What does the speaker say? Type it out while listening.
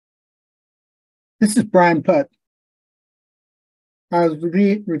This is Brian Putt. I was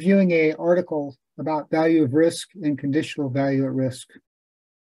reviewing an article about value of risk and conditional value at risk.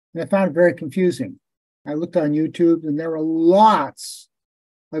 And I found it very confusing. I looked on YouTube and there were lots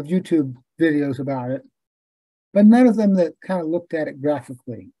of YouTube videos about it, but none of them that kind of looked at it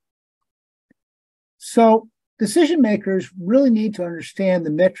graphically. So decision makers really need to understand the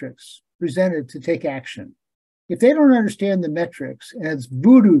metrics presented to take action. If they don't understand the metrics and it's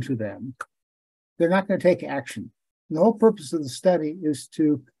voodoo to them, they're not going to take action. And the whole purpose of the study is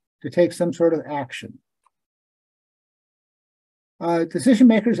to take some sort of action. Decision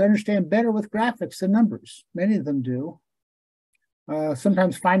makers understand better with graphics than numbers. Many of them do.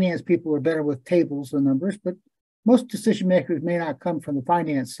 Sometimes finance people are better with tables than numbers, but most decision makers may not come from the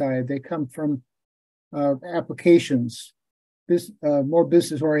finance side. They come from applications, more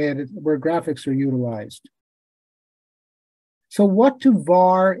business-oriented, where graphics are utilized. So what do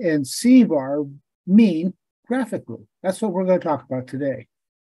VaR and CVaR mean graphically? That's what we're going to talk about today.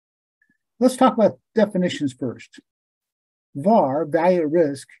 Let's talk about definitions first. VaR, value at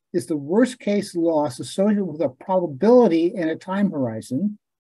risk, is the worst case loss associated with a probability and a time horizon.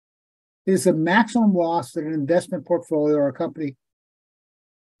 It is the maximum loss that an investment portfolio or a company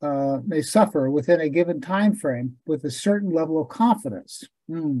may suffer within a given time frame with a certain level of confidence.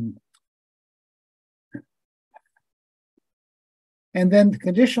 And then the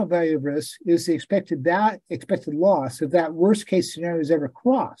conditional value of risk is the expected loss if that worst case scenario is ever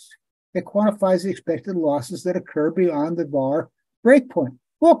crossed. It quantifies the expected losses that occur beyond the VaR breakpoint.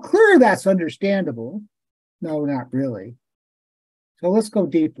 Well, clearly that's understandable. No, not really. So let's go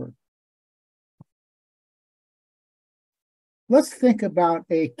deeper. Let's think about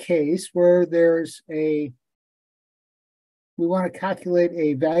a case where we want to calculate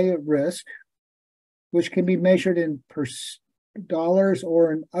a value at risk, which can be measured in dollars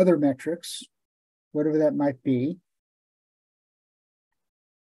or in other metrics, whatever that might be.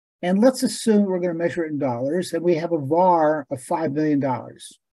 And let's assume we're going to measure it in dollars, and we have a VaR of $5 million.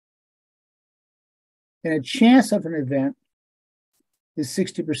 And a chance of an event is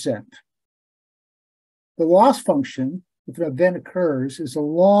 60%. The loss function, if an event occurs, is a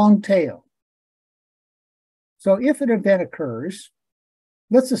long tail. So if an event occurs,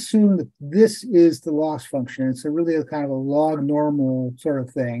 let's assume that this is the loss function. It's really a kind of a log normal sort of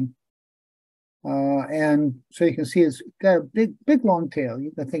thing. And so you can see it's got a big long tail.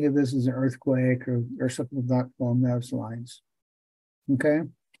 You can think of this as an earthquake or something along those lines. Okay.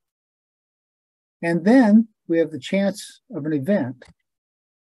 And then we have the chance of an event.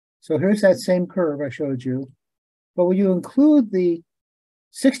 So here's that same curve I showed you. But when you include the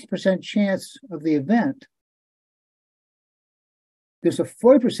 60% chance of the event, there's a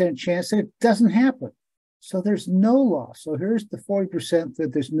 40% chance that it doesn't happen. So there's no loss. So here's the 40%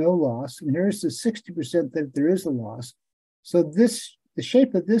 that there's no loss, and here's the 60% that there is a loss. So the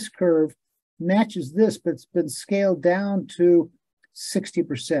shape of this curve matches this, but it's been scaled down to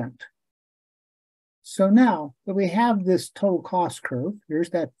 60%. So now that we have this total cost curve, here's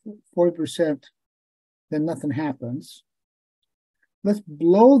that 40%, then nothing happens. Let's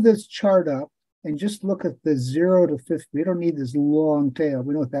blow this chart up and just look at the 0 to 50. We don't need this long tail.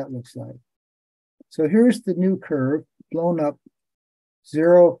 We know what that looks like. So here's the new curve blown up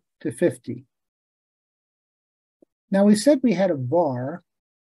 0 to 50. Now we said we had a VaR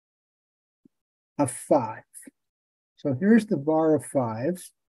of 5. So here's the VaR of 5.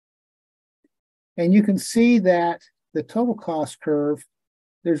 And you can see that the total cost curve,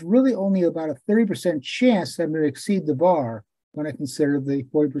 there's really only about a 30% chance that I'm going to exceed the VaR when I consider the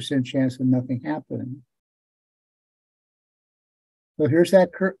 40% chance of nothing happening. So here's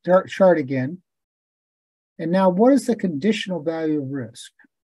that chart again. And now what is the conditional value of risk?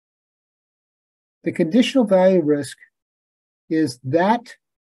 The conditional value of risk is that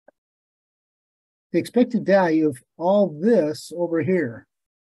the expected value of all this over here,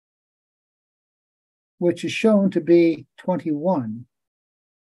 which is shown to be 21.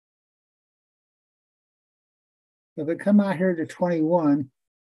 If I come out here to 21,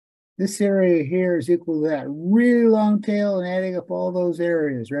 this area here is equal to that really long tail and adding up all those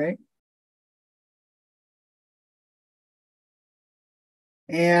areas, right?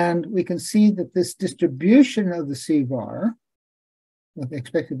 And we can see that this distribution of the CVaR, with the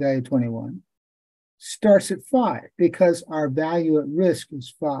expected value of 21, starts at 5 because our value at risk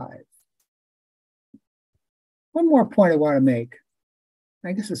is 5. One more point I want to make.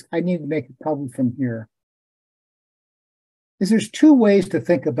 I guess I need to make it probably from here. There's two ways to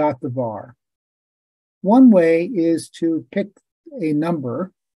think about the VaR. One way is to pick a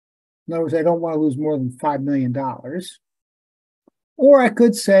number. In other words, I don't want to lose more than $5 million. Or I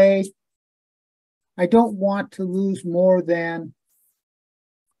could say I don't want to lose more than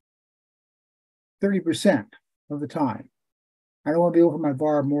 30% of the time. I don't want to be over my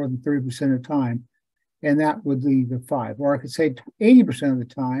VaR more than 30% of the time, and that would leave a 5. Or I could say 80% of the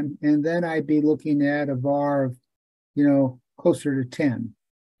time, and then I'd be looking at a VaR of, closer to 10,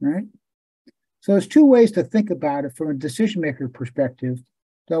 right? So there's two ways to think about it from a decision maker perspective.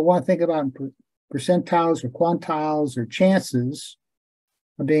 Do I want to think about percentiles or quantiles or chances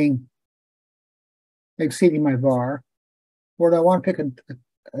of exceeding my VaR, or do I want to pick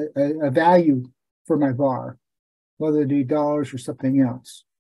a value for my VaR, whether it be dollars or something else?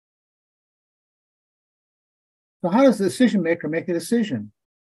 So how does the decision maker make a decision?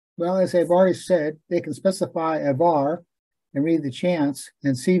 Well, as I've already said, they can specify a VaR and read the chance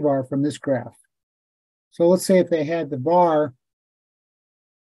and CVaR from this graph. So let's say if they had the VaR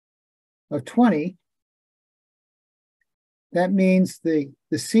of 20, that means the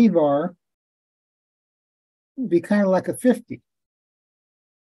CVaR would be kind of like a 50.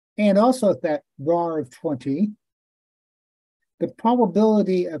 And also at that VaR of 20, the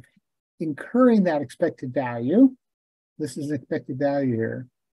probability of incurring that expected value, this is an expected value here,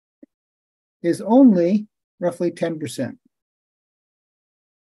 is only roughly 10%.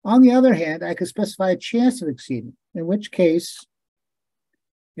 On the other hand, I could specify a chance of exceeding, in which case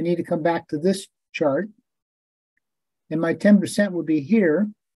I need to come back to this chart, and my 10% would be here.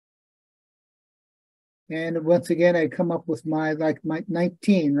 And once again, I come up with my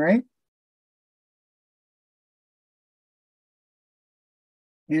 19, right?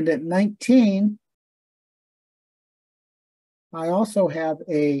 And at 19, I also have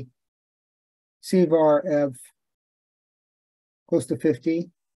a CVaR of close to 50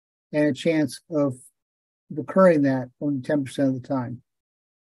 and a chance of recurring that only 10% of the time.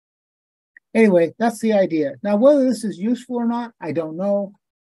 Anyway, that's the idea. Now, whether this is useful or not, I don't know.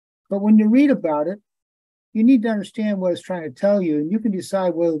 But when you read about it, you need to understand what it's trying to tell you, and you can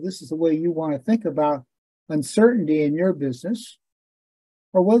decide whether this is the way you want to think about uncertainty in your business,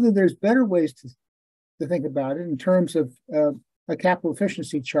 or whether there's better ways to think about it in terms of a capital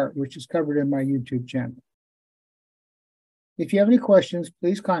efficiency chart, which is covered in my YouTube channel. If you have any questions,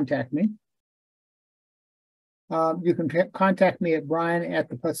 please contact me. You can contact me at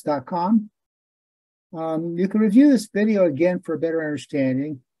brian@theputz.com. You can review this video again for a better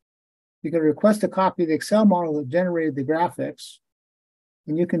understanding. You can request a copy of the Excel model that generated the graphics,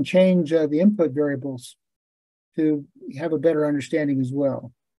 and you can change the input variables to have a better understanding as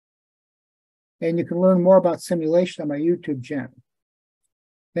well. And you can learn more about simulation on my YouTube channel.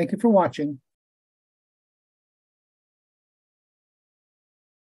 Thank you for watching.